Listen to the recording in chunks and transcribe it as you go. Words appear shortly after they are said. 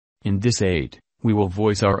In this aid, we will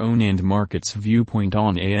voice our own and market's viewpoint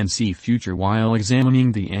on ANC future while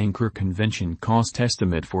examining the Anchor Convention cost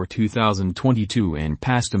estimate for 2022 and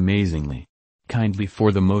past amazingly. Kindly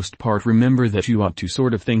for the most part remember that you ought to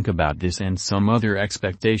sort of think about this and some other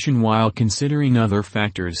expectation while considering other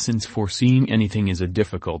factors, since foreseeing anything is a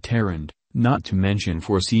difficult errand, not to mention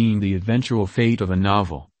foreseeing the eventual fate of a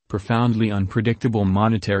novel, profoundly unpredictable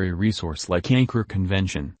monetary resource like Anchor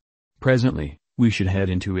Convention. Presently, we should head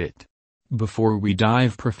into it. Before we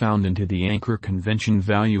dive profound into the Anchor Convention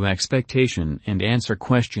value expectation and answer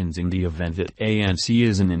questions in the event that ANC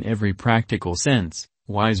isn't in every practical sense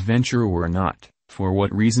wise venture or not, for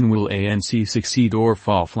what reason will ANC succeed or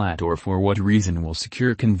fall flat, or for what reason will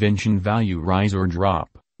secure convention value rise or drop,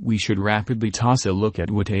 we should rapidly toss a look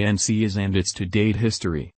at what ANC is and its to-date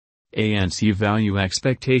history. ANC value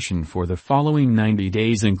expectation for the following 90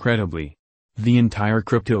 days. Incredibly, the entire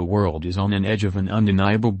crypto world is on an edge of an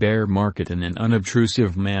undeniable bear market in an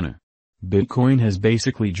unobtrusive manner. Bitcoin has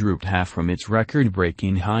basically drooped half from its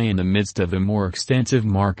record-breaking high in the midst of a more extensive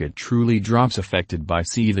market truly drops affected by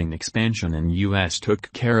seething expansion, and US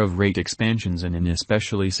took care of rate expansions in an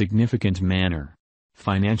especially significant manner.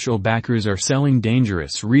 Financial backers are selling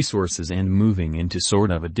dangerous resources and moving into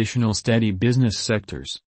sort of additional steady business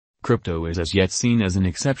sectors. Crypto is as yet seen as an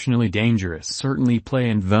exceptionally dangerous certainly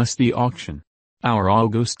play, and thus the auction. Our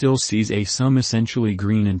algo still sees a sum essentially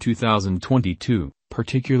green in 2022.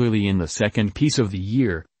 Particularly in the second piece of the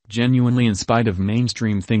year, genuinely in spite of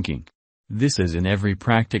mainstream thinking. This is in every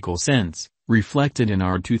practical sense, reflected in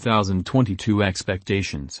our 2022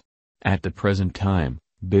 expectations. At the present time,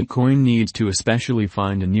 Bitcoin needs to especially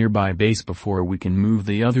find a nearby base before we can move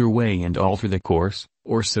the other way and alter the course,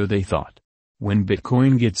 or so they thought. When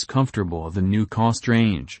Bitcoin gets comfortable the new cost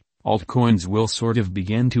range, altcoins will sort of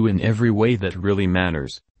begin to in every way that really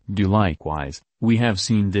matters, do likewise. We have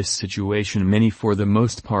seen this situation many for the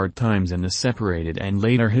most part times in the separated and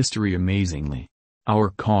later history amazingly. Our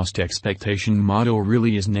cost expectation model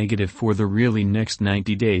really is negative for the really next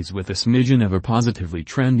 90 days with a smidgen of a positively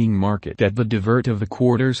trending market at the divert of the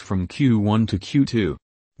quarters from Q1 to Q2.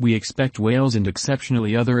 We expect whales and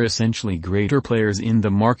exceptionally other essentially greater players in the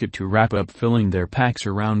market to wrap up filling their packs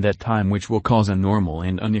around that time, which will cause a normal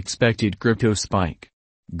and unexpected crypto spike.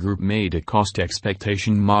 Group made a cost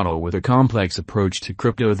expectation model with a complex approach to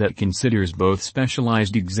crypto that considers both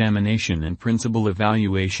specialized examination and principal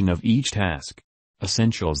evaluation of each task.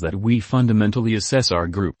 Essentials that we fundamentally assess are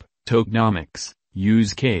group, tokenomics,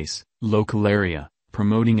 use case, local area,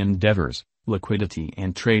 promoting endeavors, liquidity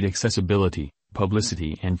and trade accessibility,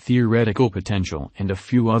 publicity and theoretical potential, and a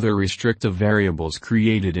few other restrictive variables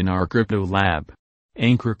created in our crypto lab.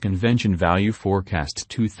 Anchor Convention Value Forecast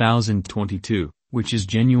 2022. Which is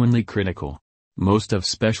genuinely critical. Most of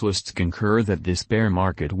specialists concur that this bear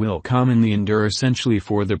market will commonly endure essentially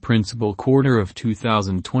for the principal quarter of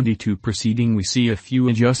 2022 preceding. We see a few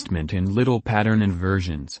adjustment and little pattern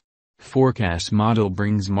inversions. Forecast model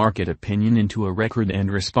brings market opinion into a record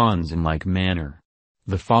and responds in like manner.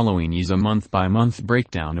 The following is a month-by-month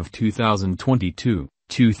breakdown of 2022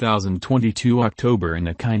 October in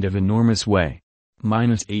a kind of enormous way.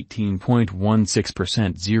 Minus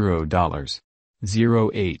 18.16% $0.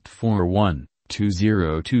 0841,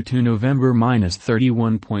 2022 November minus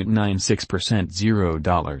 31.96%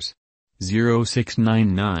 $0.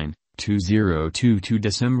 0699, 2022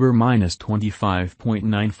 December minus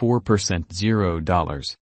 25.94%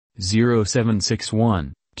 $0.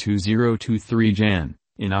 0761, 2023 Jan,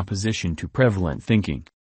 in opposition to prevalent thinking.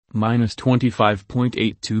 Minus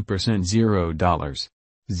 25.82% $0.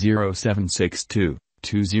 0762.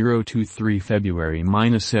 2023 February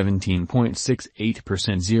minus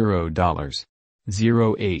 17.68% $0.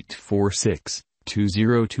 0846,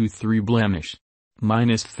 2023 Blemish.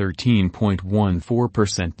 Minus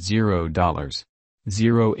 13.14% $0.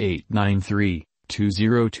 0893,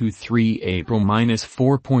 2023 April minus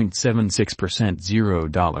 4.76%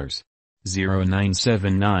 $0.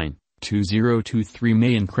 0979, 2023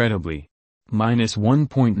 May incredibly. Minus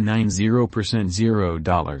 1.90%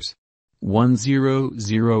 $0.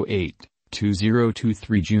 1008,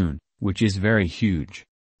 2023 June, which is very huge.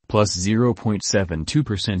 Plus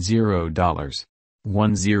 0.72% $0.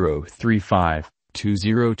 1035,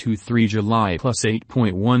 2023 July plus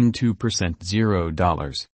 8.12%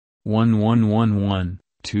 $0. 1111,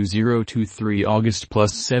 2023 August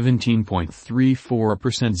plus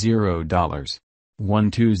 17.34% $0.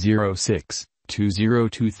 1206,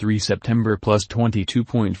 2023 September plus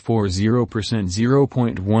 22.40%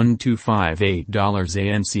 $0.1258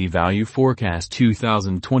 ANC Value Forecast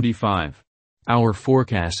 2025. Our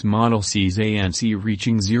forecast model sees ANC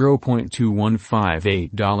reaching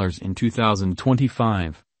 $0.2158 in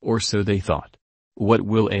 2025, or so they thought. What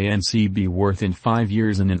will ANC be worth in 5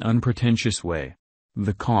 years in an unpretentious way?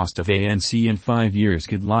 The cost of ANC in 5 years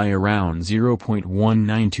could lie around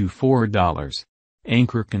 $0.1924.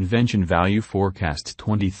 Anchor Convention Value Forecast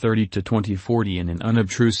 2030 to 2040 in an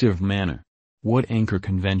unobtrusive manner. What Anchor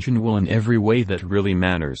Convention will in every way that really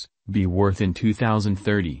matters, be worth in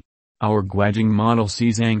 2030? Our Gwajing model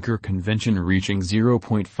sees Anchor Convention reaching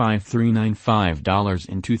 $0.5395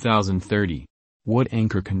 in 2030. What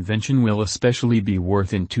Anchor Convention will especially be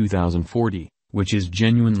worth in 2040, which is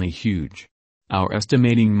genuinely huge. Our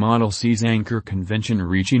estimating model sees Anchor Convention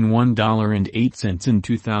reaching $1.08 in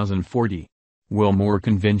 2040. Will more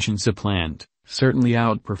convention supplant, certainly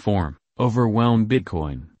outperform, overwhelm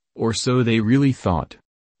Bitcoin, or so they really thought?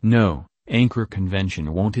 No, Anchor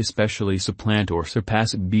Convention won't especially supplant or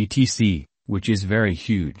surpass BTC, which is very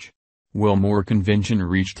huge. Will more convention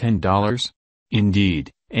reach $10? Indeed,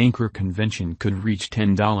 Anchor Convention could reach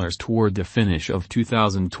 $10 toward the finish of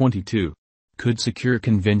 2022. Could Secure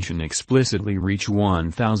Convention explicitly reach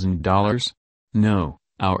 $1,000? No,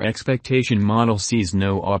 our expectation model sees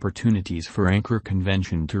no opportunities for Anchor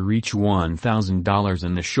Convention to reach $1,000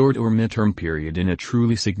 in the short or midterm period in a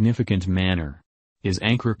truly significant manner. Is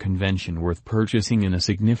Anchor Convention worth purchasing in a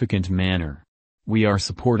significant manner? We are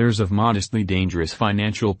supporters of modestly dangerous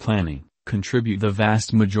financial planning. Contribute the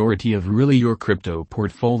vast majority of really your crypto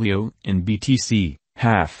portfolio in BTC,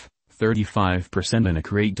 half, 35% in a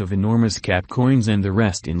crate of enormous cap coins and the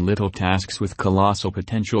rest in little tasks with colossal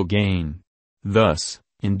potential gain. Thus,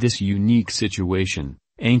 in this unique situation,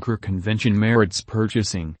 Anchor Convention merits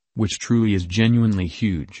purchasing, which truly is genuinely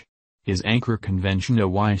huge. Is Anchor Convention a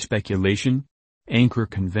wise speculation? Anchor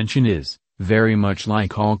Convention is, very much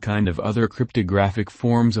like all kind of other cryptographic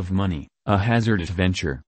forms of money, a hazardous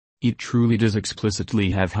venture. It truly does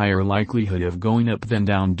explicitly have higher likelihood of going up than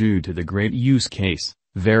down due to the great use case,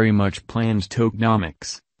 very much planned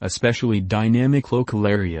tokenomics, especially dynamic local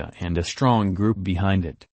area and a strong group behind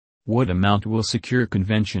it. What amount will Secure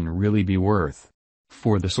Convention really be worth?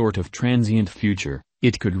 For the sort of transient future,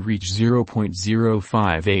 it could reach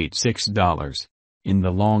 $0.0586. In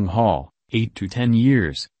the long haul, 8 to 10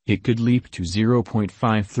 years, it could leap to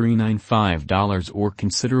 $0.5395 or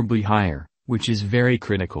considerably higher, which is very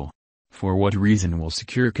critical. For what reason will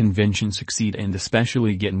Secure Convention succeed and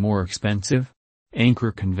especially get more expensive?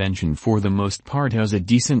 Anchor Convention for the most part has a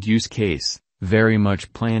decent use case, very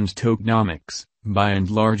much planned tokenomics, by and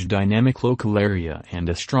large dynamic local area and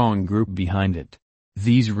a strong group behind it.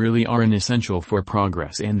 These really are an essential for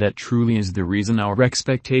progress, and that truly is the reason our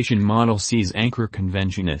expectation model sees Anchor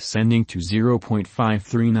Convention ascending to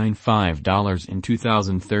 $0.5395 in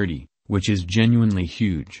 2030, which is genuinely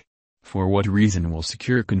huge. For what reason will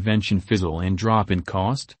Secure Convention fizzle and drop in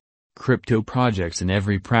cost? Crypto projects in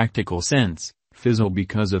every practical sense fizzle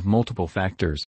because of multiple factors,